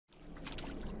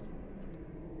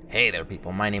Hey there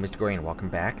people, my name is Degray and welcome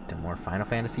back to more Final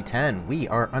Fantasy X. We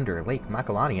are under Lake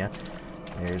Macalania.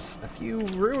 There's a few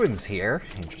ruins here,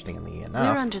 interestingly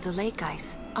enough. We're under the lake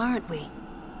ice, aren't we?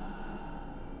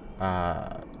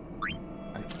 I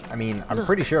mean, I'm Look,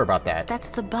 pretty sure about that. That's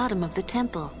the bottom of the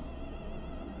temple.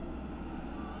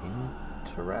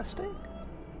 Interesting?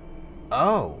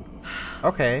 Oh,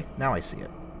 okay, now I see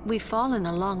it. We've fallen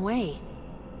a long way.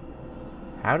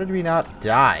 How did we not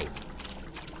die?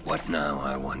 What now,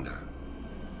 I wonder?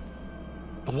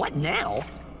 What now?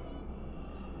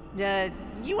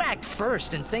 You act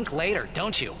first and think later,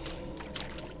 don't you?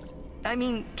 I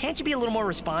mean, can't you be a little more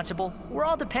responsible? We're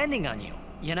all depending on you,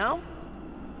 you know?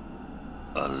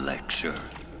 A lecture.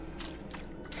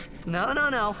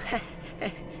 No.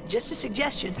 Just a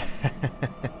suggestion.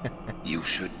 You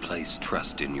should place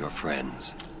trust in your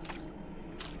friends.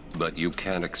 But you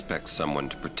can't expect someone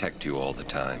to protect you all the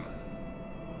time.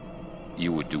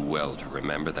 You would do well to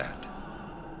remember that.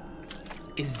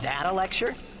 Is that a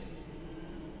lecture?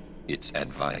 It's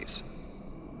advice.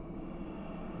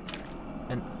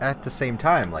 And at the same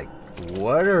time, like,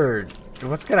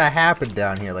 what's gonna happen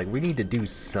down here? Like, we need to do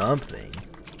something.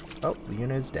 Oh,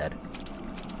 Yuna is dead.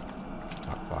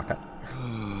 Wakka.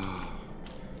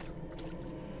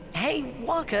 Hey,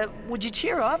 Wakka, would you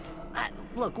cheer up?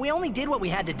 Look, we only did what we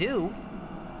had to do.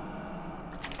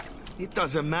 It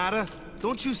doesn't matter.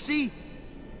 Don't you see?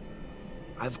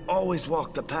 I've always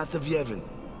walked the path of Yevon.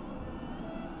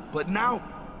 But now,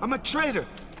 I'm a traitor.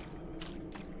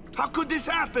 How could this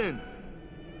happen?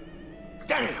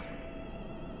 Damn!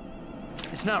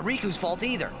 It's not Riku's fault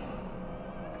either.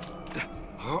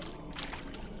 Huh?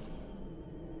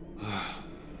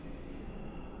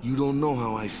 You don't know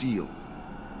how I feel.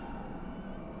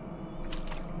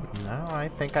 No, I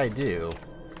think I do.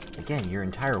 Again, your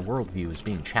entire worldview is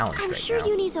being challenged I'm right sure now.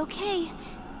 Yunie's okay.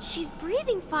 She's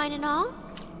breathing fine and all.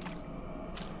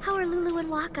 How are Lulu and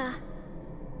Wakka?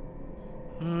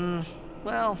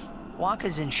 Well,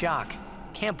 Wakka's in shock.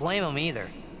 Can't blame him either.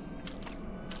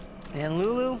 And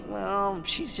Lulu, well,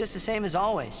 she's just the same as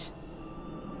always.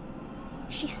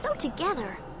 She's so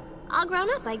together. All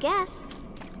grown up, I guess.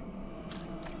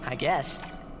 I guess.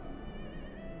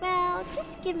 Well,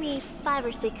 just give me 5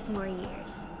 or 6 more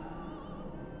years.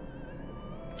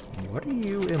 What are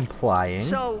you implying?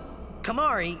 So,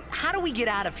 Kimahri, how do we get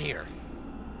out of here?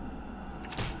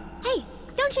 Hey,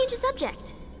 don't change the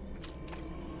subject.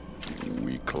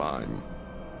 We climb.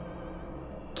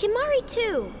 Kimahri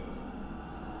too.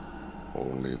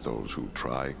 Only those who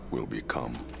try will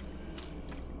become.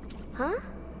 Huh?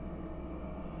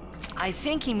 I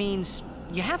think he means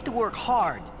you have to work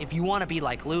hard if you want to be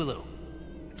like Lulu.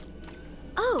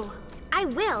 Oh, I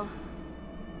will.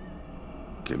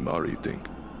 Kimahri think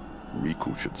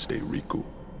Riku should stay Riku.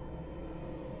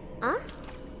 Huh?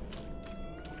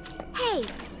 Hey,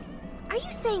 are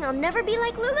you saying I'll never be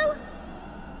like Lulu?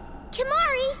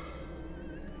 Kimahri!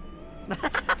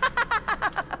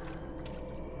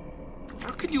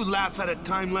 How can you laugh at a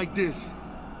time like this?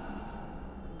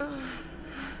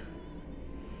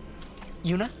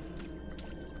 Yuna?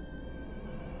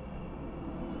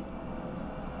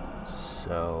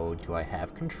 So, do I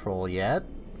have control yet?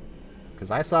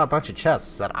 Because I saw a bunch of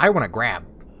chests that I want to grab.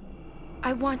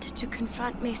 I wanted to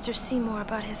confront Maester Seymour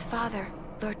about his father,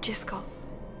 Lord Jyscal.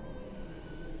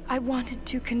 I wanted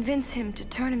to convince him to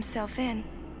turn himself in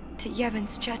to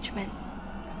Yevon's judgment.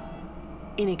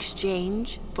 In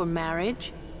exchange for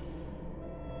marriage?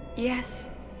 Yes,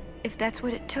 if that's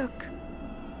what it took.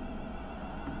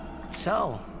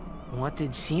 So, what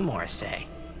did Seymour say?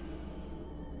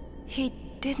 He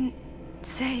didn't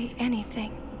say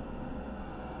anything.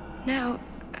 Now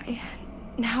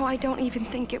I don't even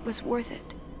think it was worth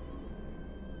it.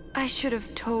 I should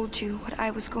have told you what I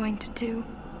was going to do.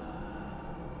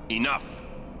 Enough!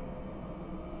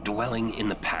 Dwelling in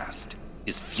the past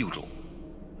is futile.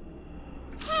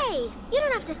 Hey, you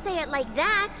don't have to say it like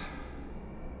that.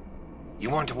 You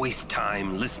want to waste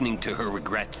time listening to her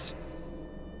regrets?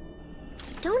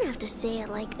 You don't have to say it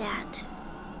like that.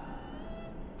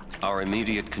 Our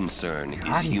immediate concern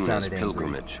God, is he Yuna's sounded angry.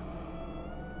 pilgrimage.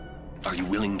 Are you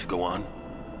willing to go on?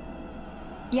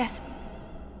 Yes.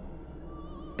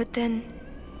 But then,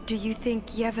 do you think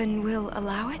Yevon will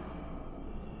allow it?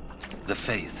 The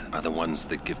Faith are the ones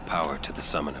that give power to the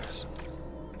summoners.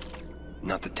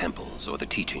 Not the temples or the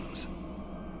teachings.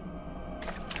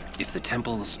 If the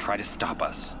temples try to stop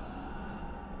us,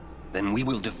 then we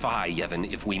will defy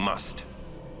Yevon if we must.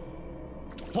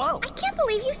 Whoa! I can't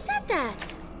believe you said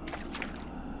that.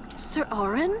 Sir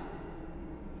Auron?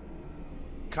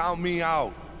 Count me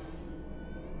out.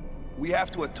 We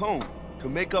have to atone to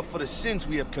make up for the sins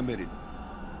we have committed.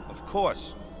 Of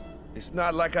course, It's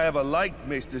not like I ever liked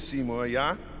Maester Seymour,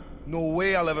 yeah? No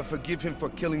way I'll ever forgive him for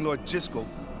killing Lord Jiskel.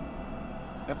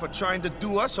 And for trying to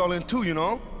do us all in two, you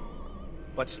know?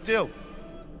 But still,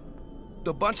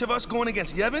 the bunch of us going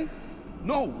against Yevon?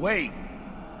 No way!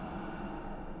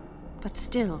 But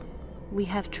still, we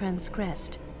have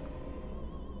transgressed.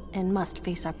 And must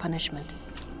face our punishment.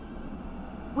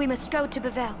 We must go to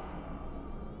Bevelle.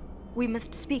 We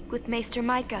must speak with Maester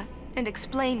Micah and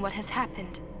explain what has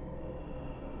happened.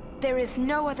 There is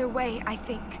no other way, I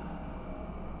think.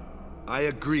 I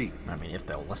agree. I mean, if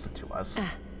they'll listen to us.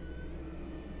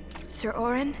 Sir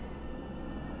Orin,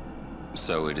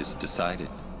 So it is decided.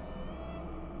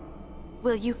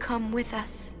 will you come with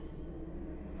us?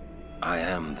 I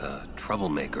am the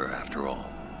troublemaker after all.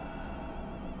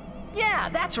 Yeah,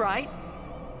 that's right.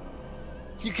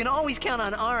 You can always count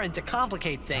on Aaron to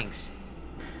complicate things.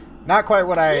 Not quite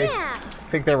what I Yeah.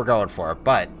 think they were going for,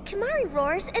 but Kimahri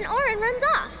roars and Orin runs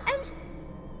off, and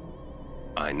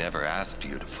I never asked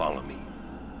you to follow me.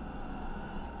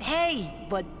 Hey,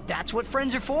 but that's what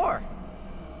friends are for.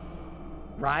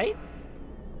 Right?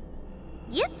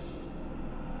 yep.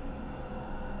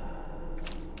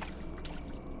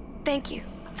 Thank you.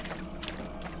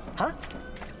 Huh?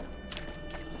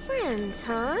 Friends,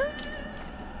 huh?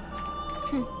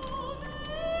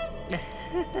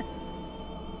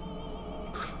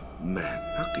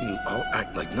 Man, how can you all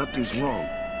act like nothing's wrong?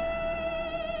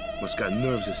 Must got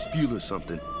nerves of steel or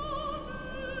something.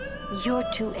 You're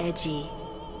too edgy.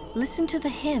 Listen to the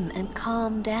hymn and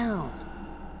calm down.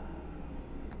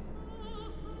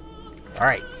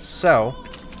 alright, so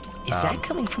Is that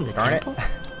coming from the darn it. temple?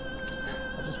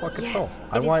 I just want control. Yes,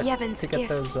 I it is want Yevon's to get gift.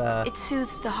 those It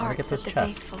soothes the I wanna get hearts those of the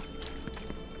chests. faithful.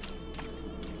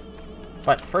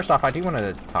 But first off, I do want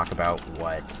to talk about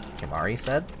what Kimahri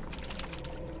said.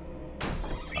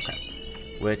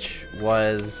 Okay. Which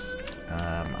was,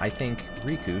 I think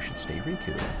Riku should stay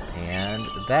Riku. And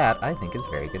that, I think, is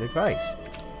very good advice.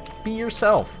 Be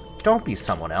yourself. Don't be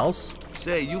someone else.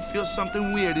 Say, you feel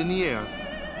something weird in the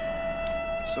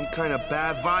air. Some kind of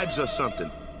bad vibes or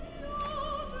something.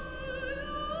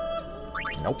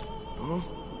 Nope. Huh?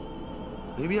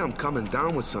 Maybe I'm coming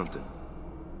down with something.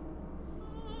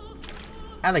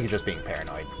 I think you're just being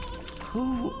paranoid.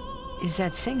 Who is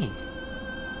that singing?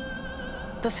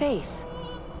 The faith.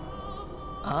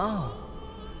 Oh.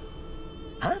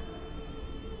 Huh?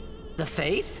 The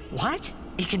Faith? What?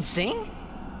 It can sing?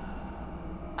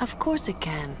 Of course it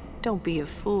can. Don't be a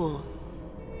fool.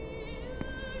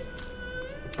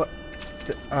 But,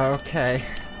 okay.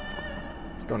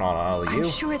 What's going on, all of you? I'm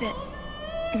sure that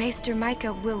Maester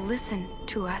Micah will listen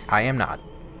to us. I am not.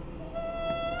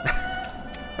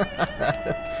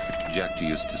 Jack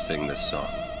used to sing this song.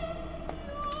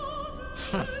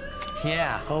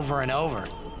 Yeah, over and over.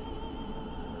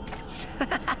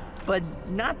 But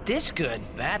not this good,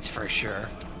 that's for sure.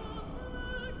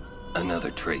 Another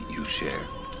trait you share.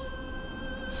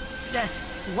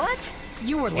 What?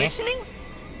 You were listening?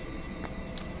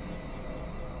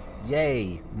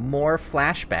 Yay, more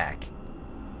flashback.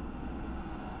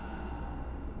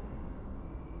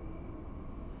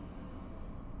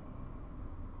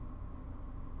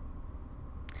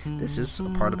 This is a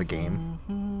part of the game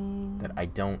that I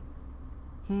don't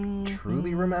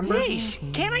truly remember. Hey,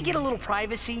 can't I get a little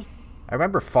privacy? I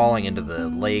remember falling into the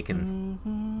lake and,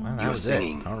 well, that Your was it. I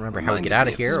singing don't remember how we get reminded out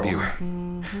me of of here or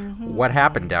Spirit. what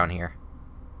happened down here.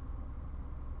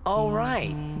 Oh,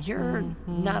 right. You're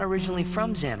not originally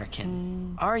from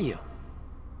Xanarkand, are you?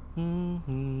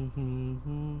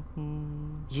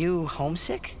 You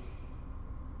homesick?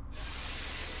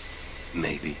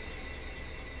 Maybe.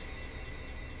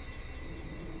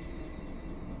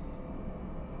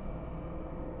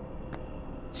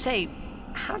 Say,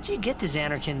 how'd you get to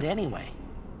Xanarkand anyway?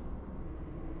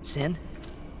 Sin?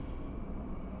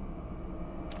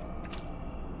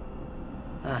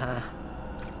 Uh-huh.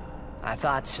 I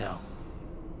thought so.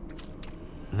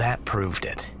 That proved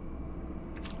it.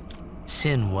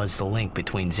 Sin was the link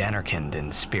between Xanarkand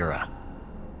and Spira.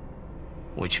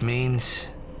 Which means,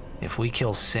 if we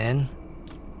kill Sin,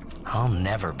 I'll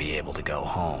never be able to go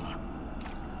home.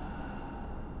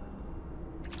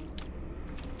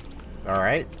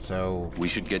 Alright, so We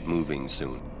should get moving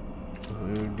soon.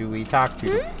 who do we talk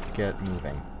to get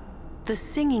moving? The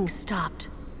singing stopped.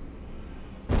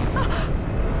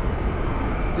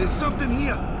 There's something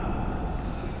here.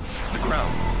 The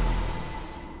ground.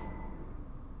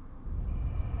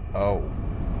 Oh.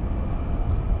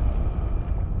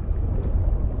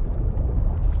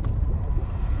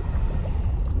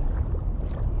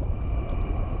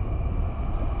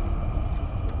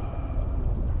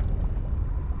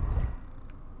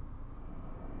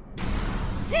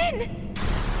 Sin!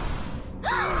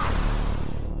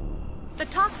 The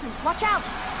toxin, watch out!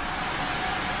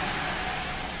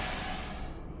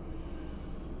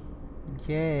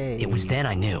 Yay. It was then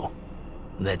I knew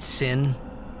that Sin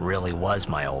really was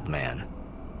my old man.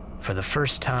 For the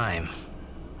first time,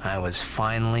 I was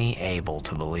finally able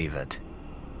to believe it.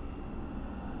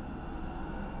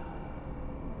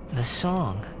 The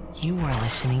song you were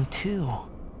listening to.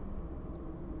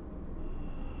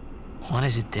 What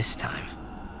is it this time?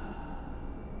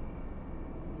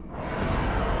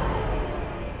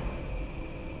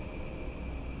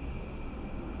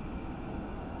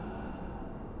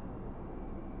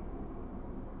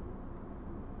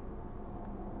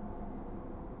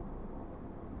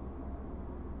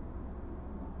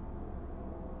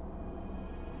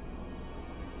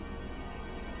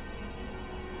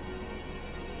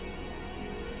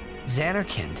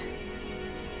 Zanarkand.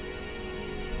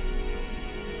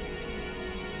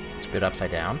 It's a bit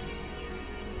upside down.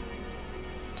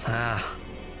 Ah,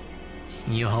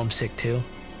 you homesick too?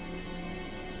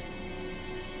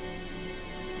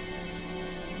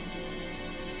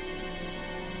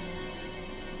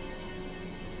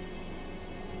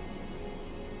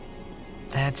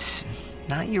 That's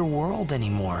not your world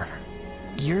anymore.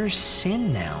 You're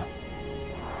Sin now.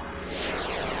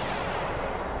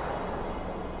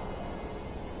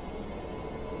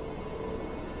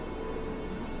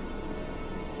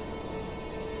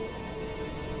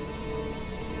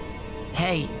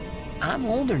 Hey, I'm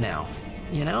older now,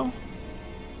 you know?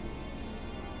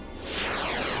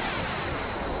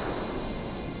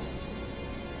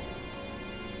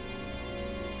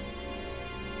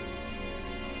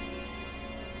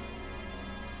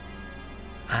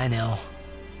 I know.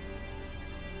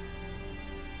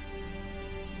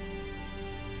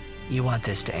 You want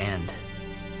this to end.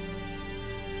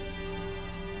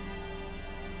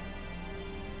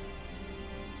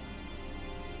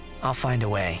 I'll find a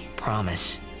way,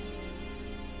 promise.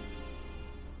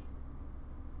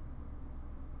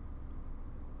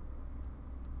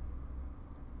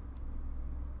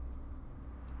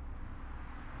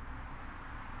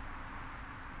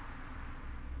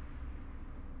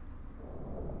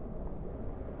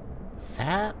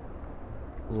 That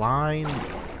line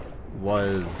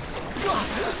was...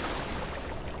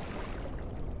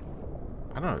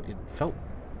 I don't know, it felt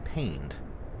pained.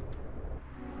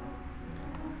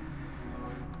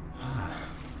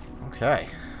 Okay,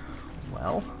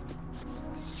 well,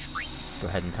 go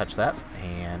ahead and touch that,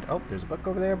 and oh, there's a book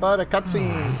over there, but a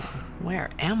cutscene. Where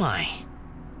am I?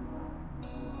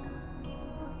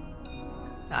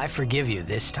 I forgive you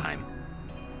this time.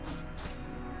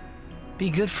 Be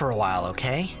good for a while,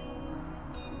 okay?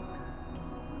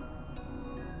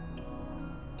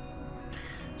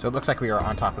 So it looks like we are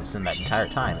on top of Sin that entire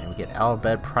time, and we get Al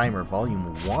Bhed Primer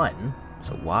Volume 1,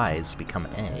 so Y's become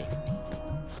A.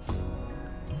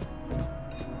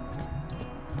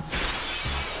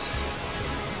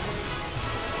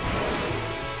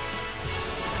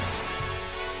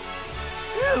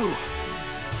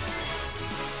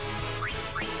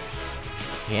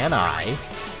 Can I?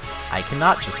 I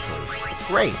cannot just flee.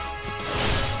 Great.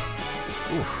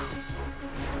 Oof.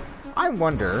 I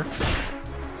wonder...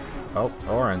 Oh,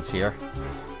 Auron's here.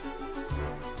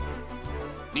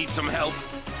 Need some help?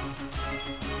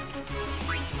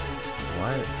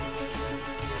 What?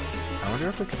 I wonder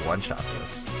if we could one-shot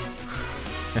this.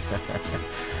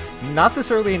 Not this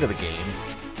early into the game,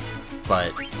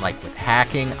 but like with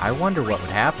hacking, I wonder what would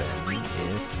happen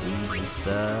if we just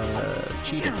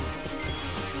cheated.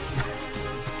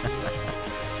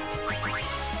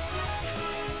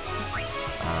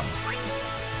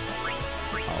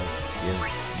 I'll give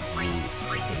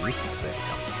you haste. There we go.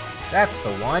 That's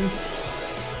the one.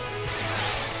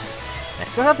 I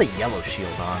still have the yellow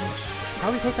shield on, which I should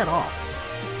probably take that off.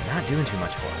 Not doing too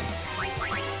much for him.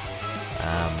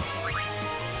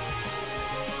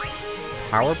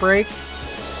 Power break?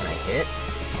 Can I hit?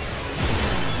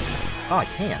 Oh, I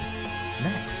can.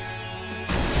 Nice.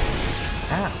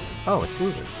 Ow. Oh, it's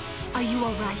Lulu. Are you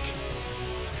alright?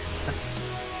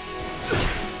 Nice.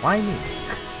 Why me?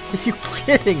 Are you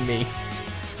kidding me?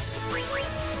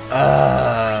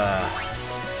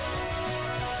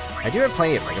 I do have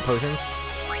plenty of Mega Potions.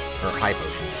 Or High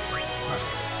Potions.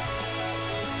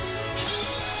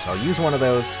 So I'll use one of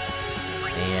those.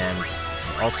 And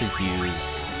I'll also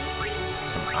use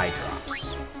some eye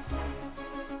drops.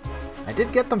 I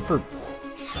did get them for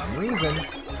some reason.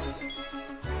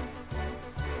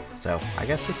 So I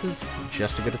guess this is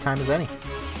just as good a time as any.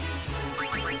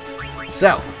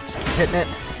 So, just keep hitting it.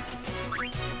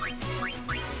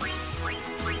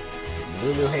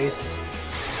 Lulu haste.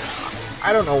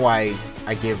 I don't know why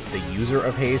I give the user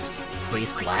of haste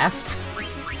last.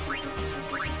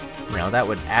 You know, that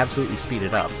would absolutely speed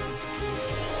it up.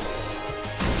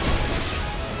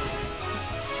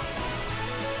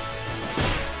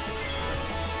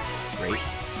 Great.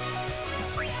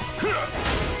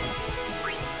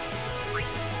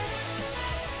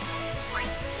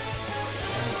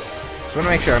 So I want to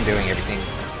make sure I'm doing everything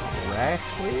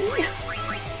correctly.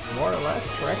 More or less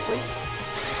correctly.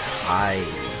 I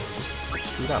just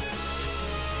screwed up.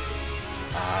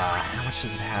 How much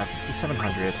does it have?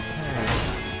 5,700.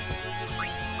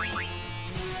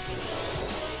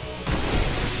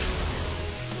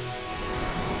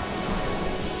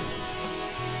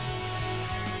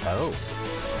 Oh.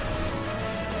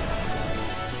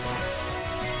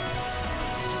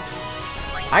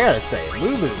 I gotta say,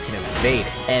 Lulu can invade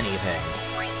anything.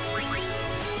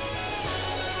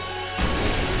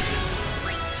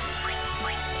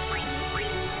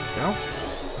 No?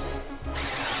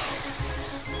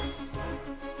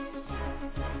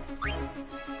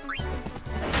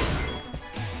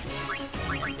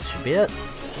 This should be it.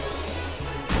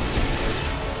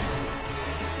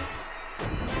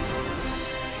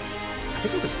 I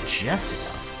think it was just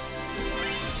enough.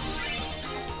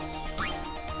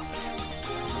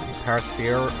 Power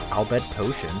Sphere, Albed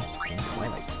Potion, and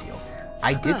Twilight Steel.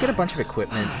 I did get a bunch of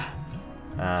equipment.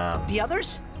 The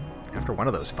others? After one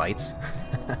of those fights.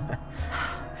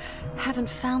 Haven't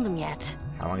found them yet.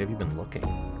 How long have you been looking?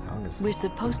 How long is... We're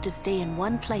supposed to stay in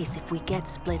one place if we get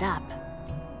split up.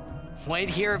 Wait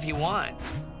here if you want.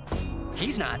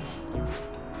 He's not.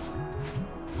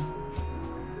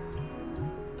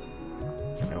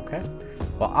 Okay.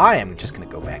 Well, I am just gonna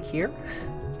go back here.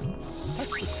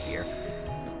 Touch the sphere.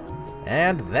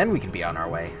 And then we can be on our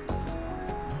way.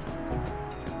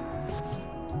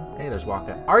 Hey, there's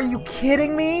Wakka. Are you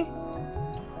kidding me?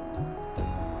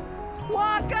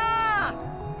 Wakka!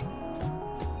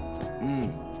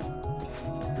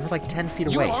 You were like 10 feet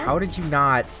away. How did you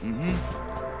not...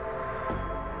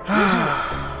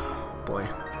 Boy.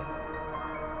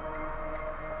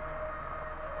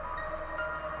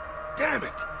 Damn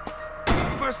it!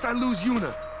 First I lose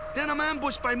Yuna, then I'm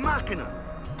ambushed by Machina.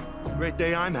 Great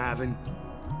day I'm having.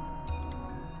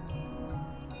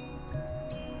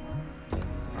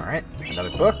 Alright, another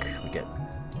book. We get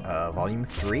volume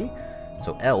 3.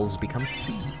 So L's become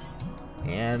C.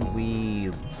 And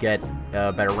we get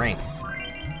a better rank.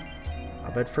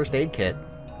 Albed First Aid Kit.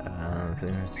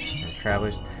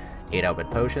 Travelers. 8 Albed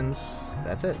Potions.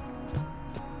 That's it.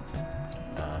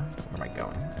 Where am I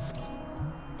going?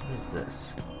 What is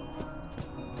this?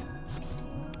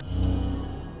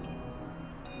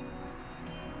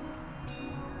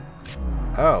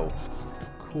 Oh.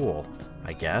 Cool,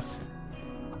 I guess.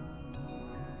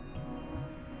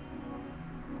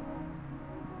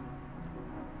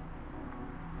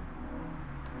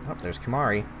 Oh, there's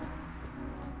Kimahri.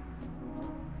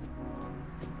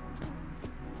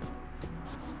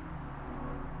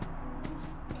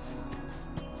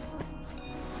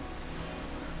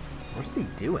 What is he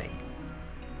doing?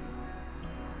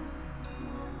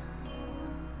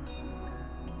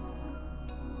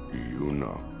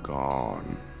 Yuna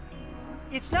gone.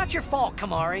 It's not your fault,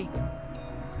 Kimahri.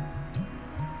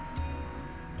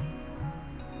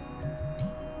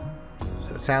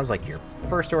 So it sounds like your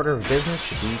first order of business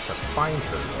should be to find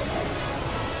her.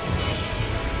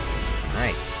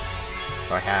 Alright.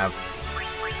 So I have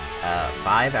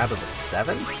 5 out of the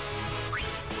 7.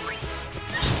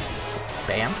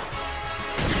 Bam.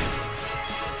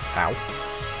 Ow.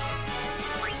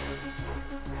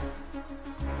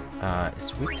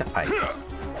 It's weak to ice.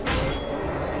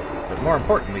 But more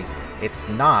importantly, it's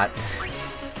not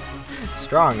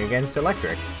strong against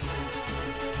electric.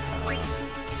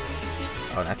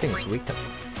 Oh, that thing's weak to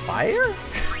fire?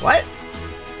 What?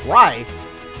 Why?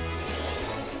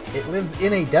 It lives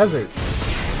in a desert.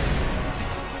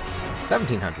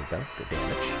 1,700 though. Good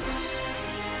damage.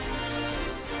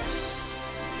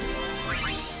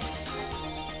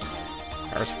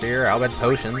 Power Sphere, Albed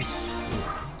Potions.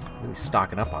 Ooh, really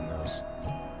stocking up on those.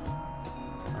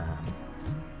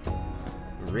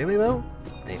 Really though?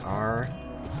 They are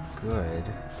good.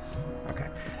 Okay.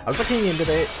 I was looking into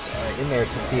in there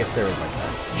to see if there was like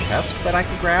a chest that I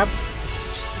could grab.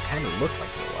 It kind of looked like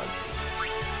there was.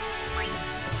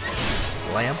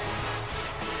 Blam.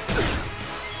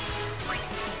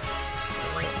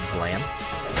 Blam.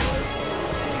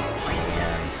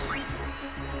 And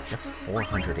you have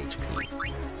 400 HP.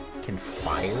 Can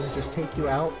fire just take you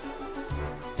out?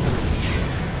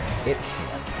 It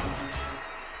can.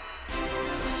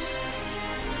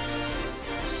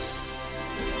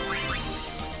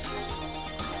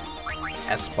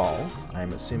 S-Ball.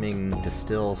 I'm assuming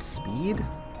Distill Speed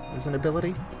is an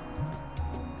ability.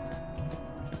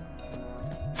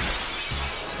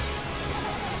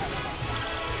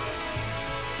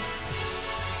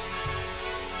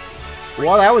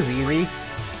 Well, that was easy,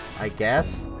 I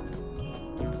guess.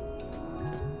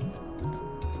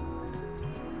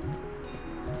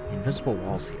 Invisible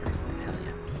walls here, I tell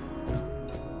you.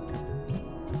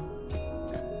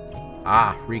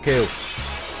 Ah, Riku.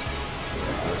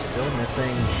 We're still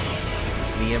missing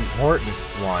the important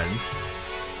one.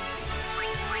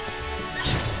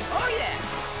 Oh yeah!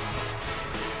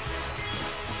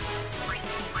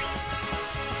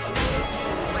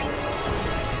 I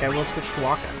think I will switch to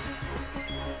Wakka.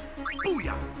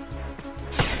 Booyah!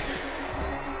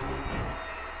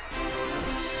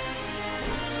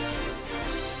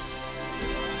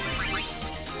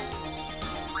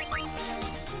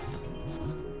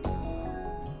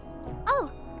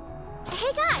 Oh!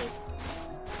 Hey guys!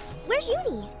 Where's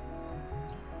Uni?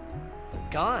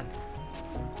 Gone.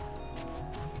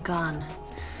 Gone.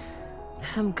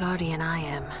 Some guardian I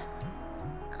am.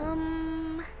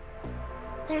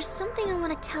 There's something I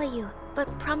want to tell you,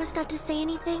 but promise not to say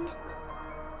anything.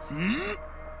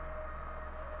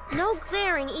 No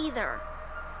glaring either.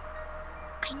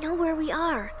 I know where we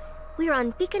are. We're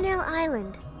on Bikanel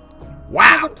Island. Wow!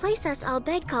 There's a place us Al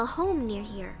Bhed call home near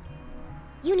here.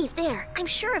 Uni's there, I'm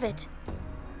sure of it.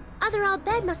 Other Al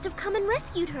Bhed must have come and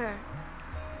rescued her.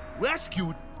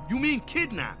 Rescued? You mean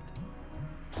kidnapped?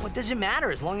 What does it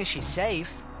matter as long as she's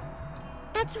safe?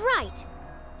 That's right.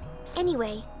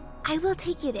 Anyway, I will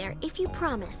take you there if you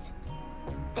promise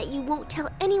that you won't tell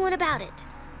anyone about it.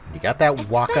 You got that,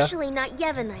 Wakka? Especially not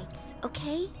Yevonites,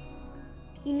 okay?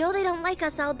 You know they don't like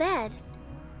us Al Bhed.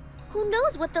 Who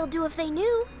knows what they'll do if they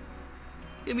knew?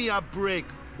 Give me a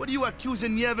break. What are you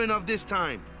accusing Yevon of this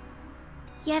time?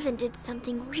 Yevon did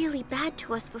something really bad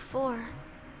to us before.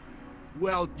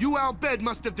 Well, you Al Bhed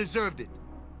must have deserved it.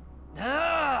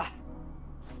 Ugh!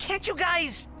 Can't you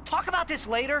guys talk about this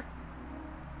later?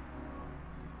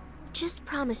 Just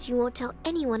promise you won't tell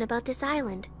anyone about this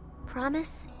island.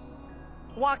 Promise?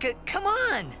 Wakka, come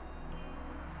on!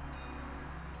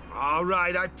 All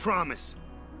right, I promise.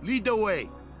 Lead the way.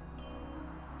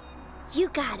 You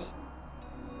got it.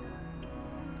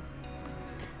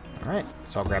 Alright,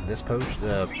 so I'll grab this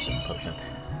potion.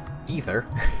 Ether.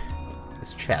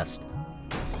 This chest.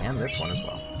 And this one as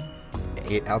well.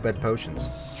 8 Al Bhed potions.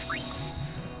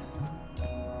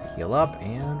 Heal up,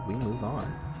 and we move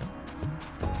on.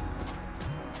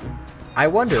 I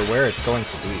wonder where it's going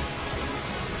to be.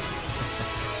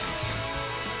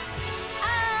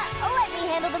 Let me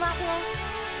handle the Machina.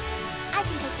 I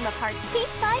can take them apart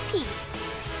piece by piece.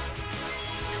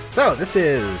 So, this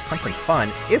is something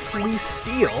fun. If we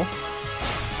steal,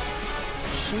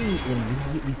 she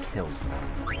immediately kills them.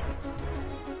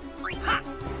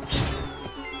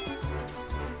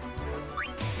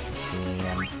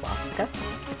 And Wakka.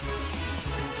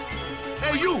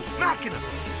 Hey, you! Machina!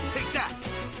 Take that!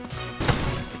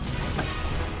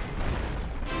 Nice.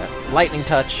 That lightning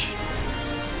touch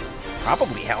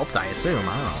probably helped, I assume.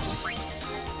 I don't know.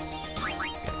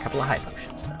 Got a couple of high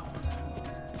potions, though.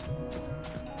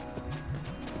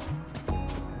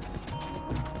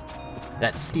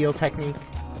 That steal technique,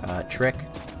 trick,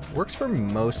 works for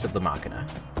most of the Machina.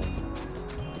 And,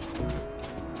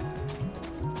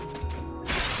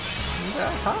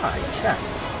 aha, a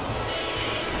chest.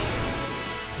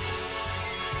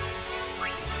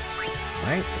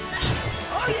 Right.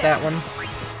 Hit that one.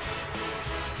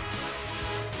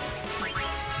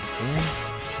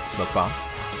 And smoke bomb.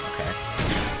 Okay.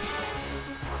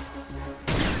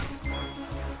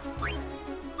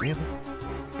 Really?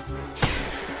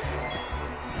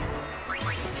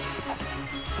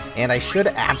 And I should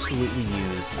absolutely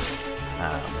use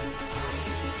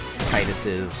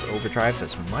Titus's overdrives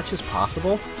as much as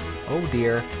possible. Oh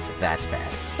dear, that's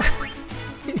bad.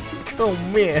 Go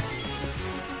miss.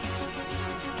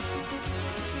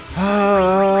 I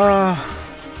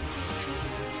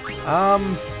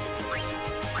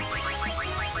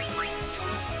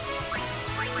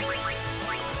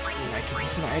could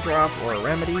use an eye drop or a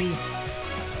remedy. Use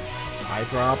eye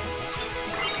drop.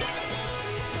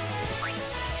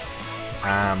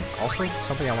 Also,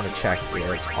 something I want to check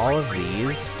is all of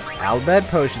these Al Bhed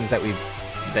potions that we've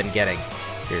been getting.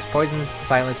 Here's Poison,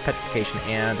 Silence, Petrification,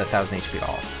 and 1000 HP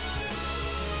all.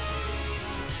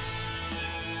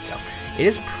 So, it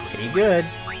is pretty good.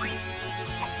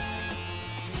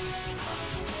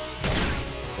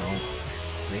 Don't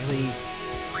really...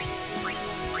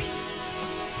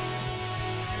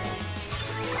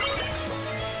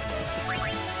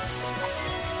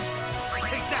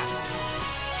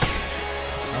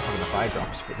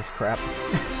 drops for this crap.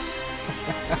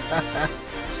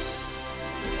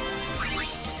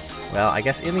 Well, I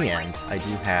guess in the end, I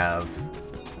do have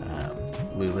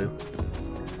Lulu.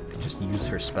 I can just use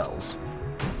her spells.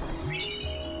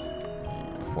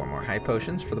 4 more high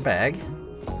potions for the bag.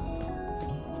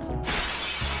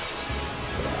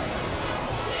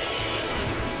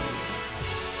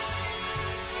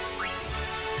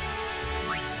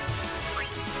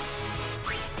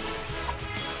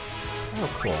 Oh,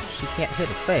 cool. She can't hit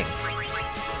a thing.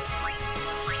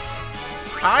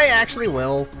 I actually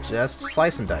will just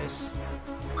slice and dice.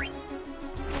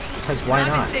 Because why I've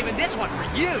not? been saving this one for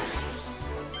you.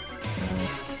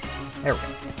 There we go.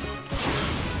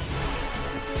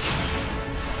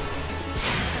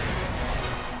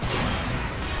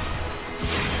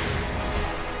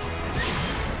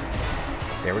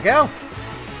 There we go.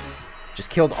 Just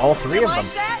killed all 3 of them.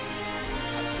 That?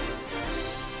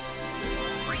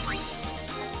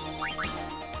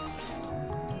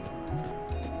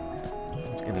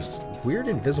 And there's weird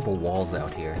invisible walls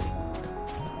out here.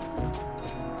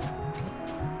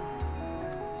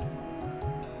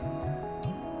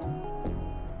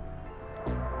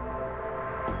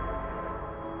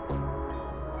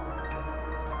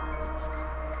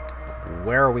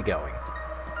 Where are we going?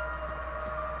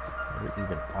 Where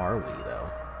even are we, though?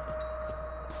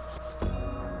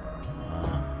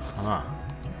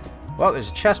 Well,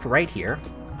 there's a chest right here.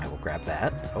 I will grab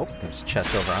that. Oh, there's a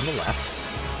chest over on the left.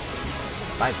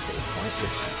 By the save point,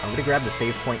 which I'm going to grab the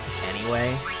save point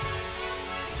anyway.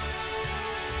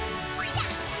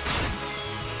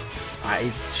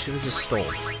 I should have just stole.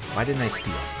 Why didn't I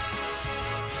steal?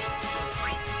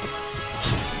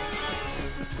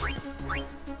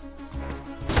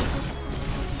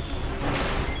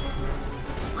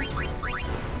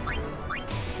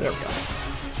 There we go.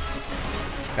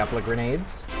 A couple of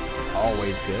grenades.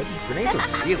 Always good. Grenades are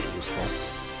really useful.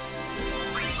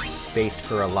 Base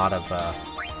for a lot of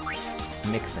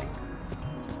mixing.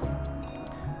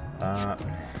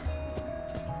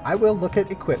 I will look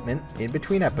at equipment in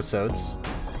between episodes.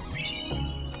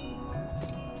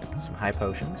 Some high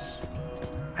potions.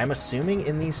 I'm assuming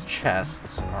in these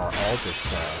chests are all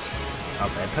just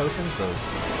red potions.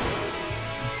 Those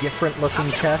different looking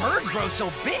chests. How can a bird grow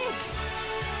so big?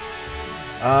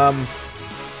 Oh,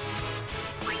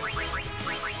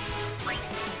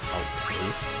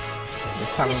 paste.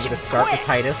 This time I'm going to start with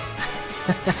Titus.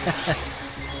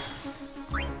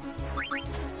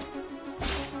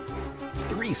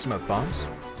 Three smoke bombs.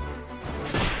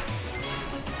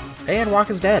 And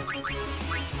Wakka's dead.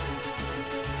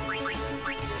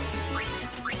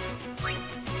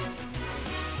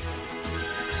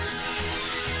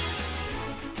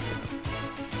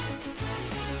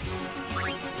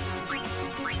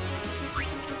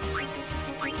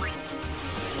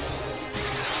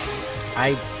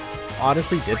 I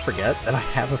honestly did forget that I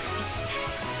have a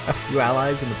few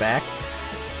allies in the back.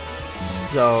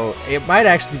 So it might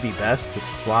actually be best to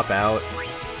swap out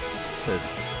to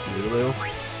Lulu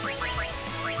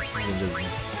and just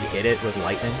hit it with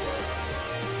lightning.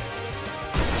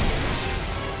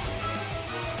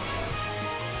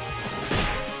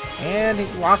 And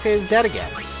Wakka is dead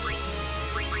again.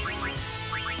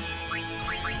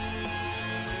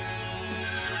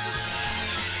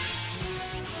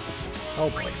 Oh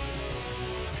boy.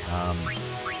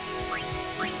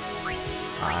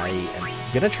 I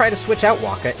am gonna try to switch out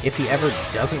Wakka if he ever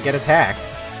doesn't get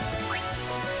attacked.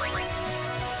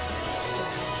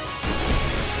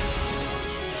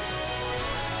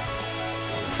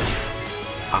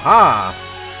 Aha!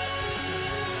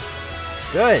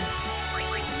 Good.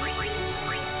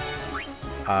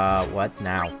 What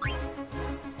now?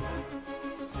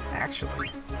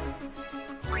 Actually.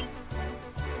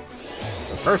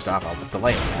 So first off, I'll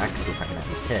delay attack, see if I can at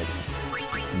least hit.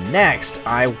 Next,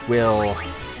 I will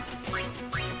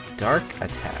dark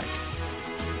attack.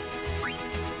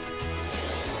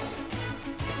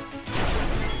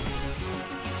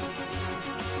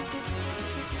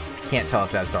 Can't tell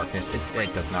if it has darkness.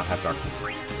 It does not have darkness.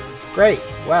 Great.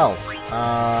 Well,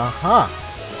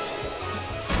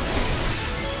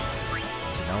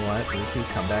 You know what? Riku,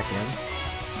 come back in.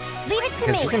 Leave it to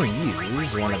Because me. you're gonna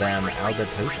use one of them Albed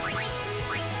potions.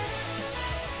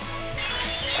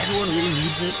 Everyone really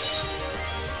needs it.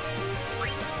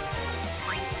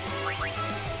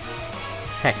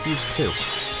 Heck, use 2.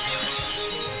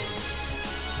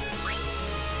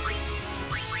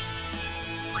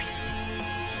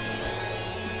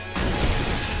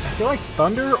 I feel like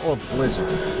Thunder or Blizzard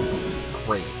would be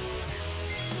great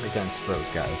against those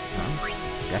guys. I'm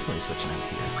definitely switching out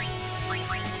here.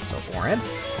 So, Orin.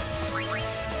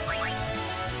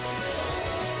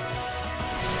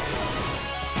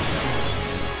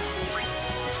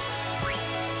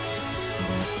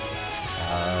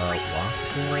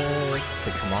 to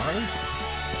Kamari.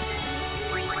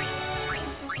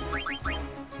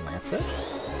 And that's it.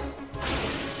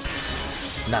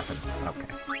 Nothing. Okay.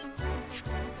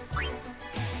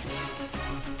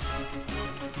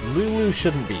 Lulu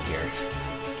shouldn't be here.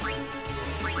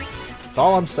 That's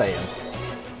all I'm saying.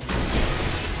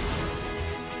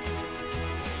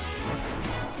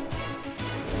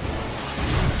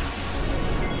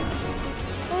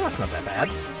 Well, that's not that bad.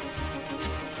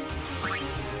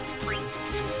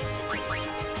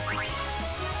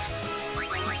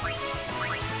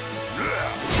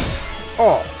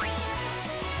 Oh!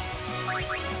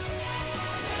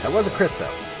 That was a crit,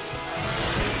 though.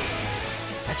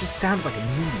 That just sounded like a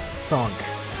meaty thunk.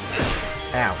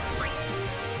 Ow.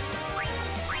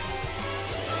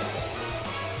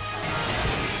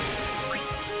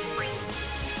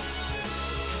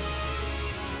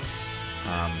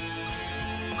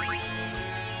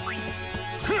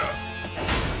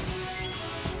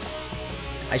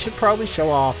 I should probably show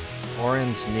off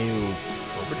Auron's new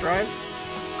overdrive,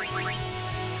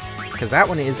 because that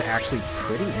one is actually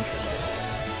pretty interesting,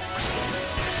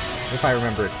 if I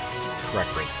remember it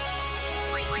correctly.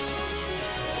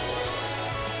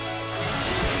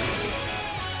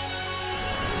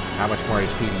 How much more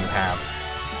HP do you have?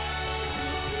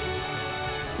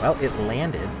 Well, it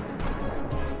landed.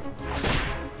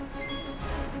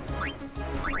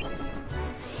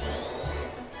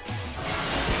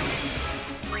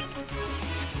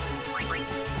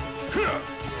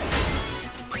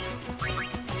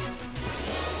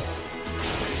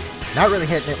 Not really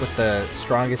hitting it with the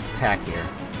strongest attack here.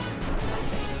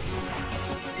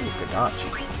 Ooh, good dodge.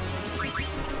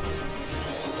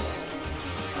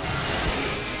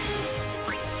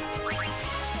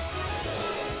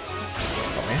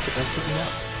 Oh, Lancet does pick me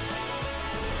up.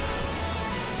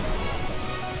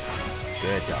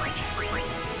 Good dodge.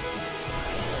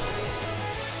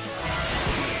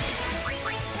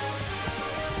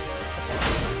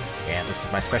 And this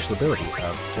is my special ability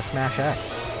of just mash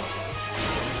X.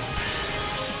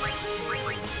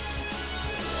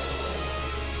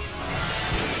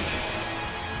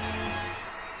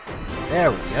 There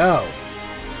we go.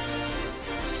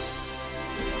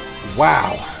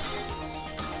 Wow.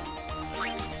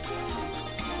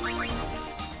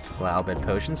 Couple Albed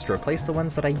potions to replace the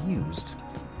ones that I used.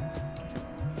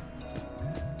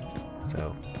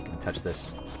 So, I'm gonna touch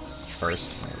this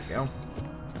first. There we go.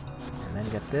 And then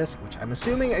get this, which I'm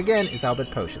assuming, again, is Albed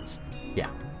potions. Yeah.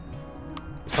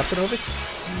 Something over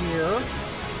here.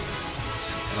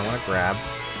 And I want to grab.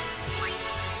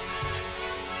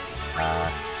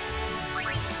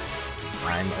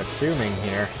 I'm assuming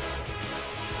here.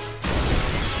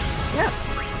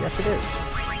 Yes! Yes, it is.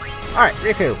 Alright,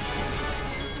 Riku.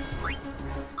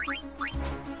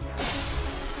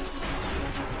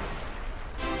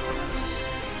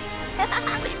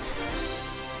 Wait.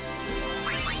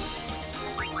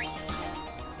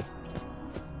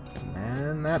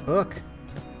 And that book.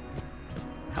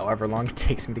 However long it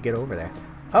takes me to get over there.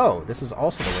 Oh, this is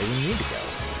also the way we need to go.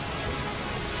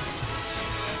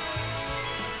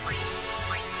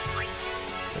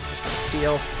 So just gonna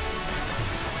steal.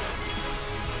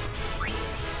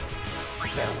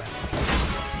 Farewell.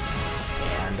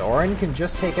 And Auron can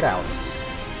just take it out.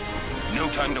 No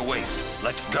time to waste.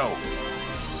 Let's go.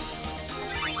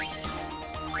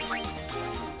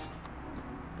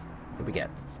 What do we get?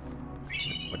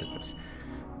 What is this?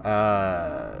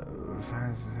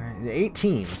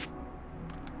 18.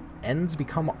 Ends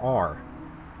become R.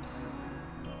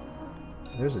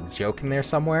 There's a joke in there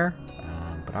somewhere.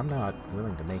 But I'm not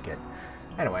willing to make it.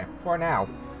 Anyway, for now,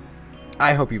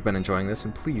 I hope you've been enjoying this,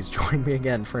 and please join me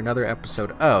again for another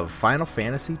episode of Final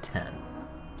Fantasy X.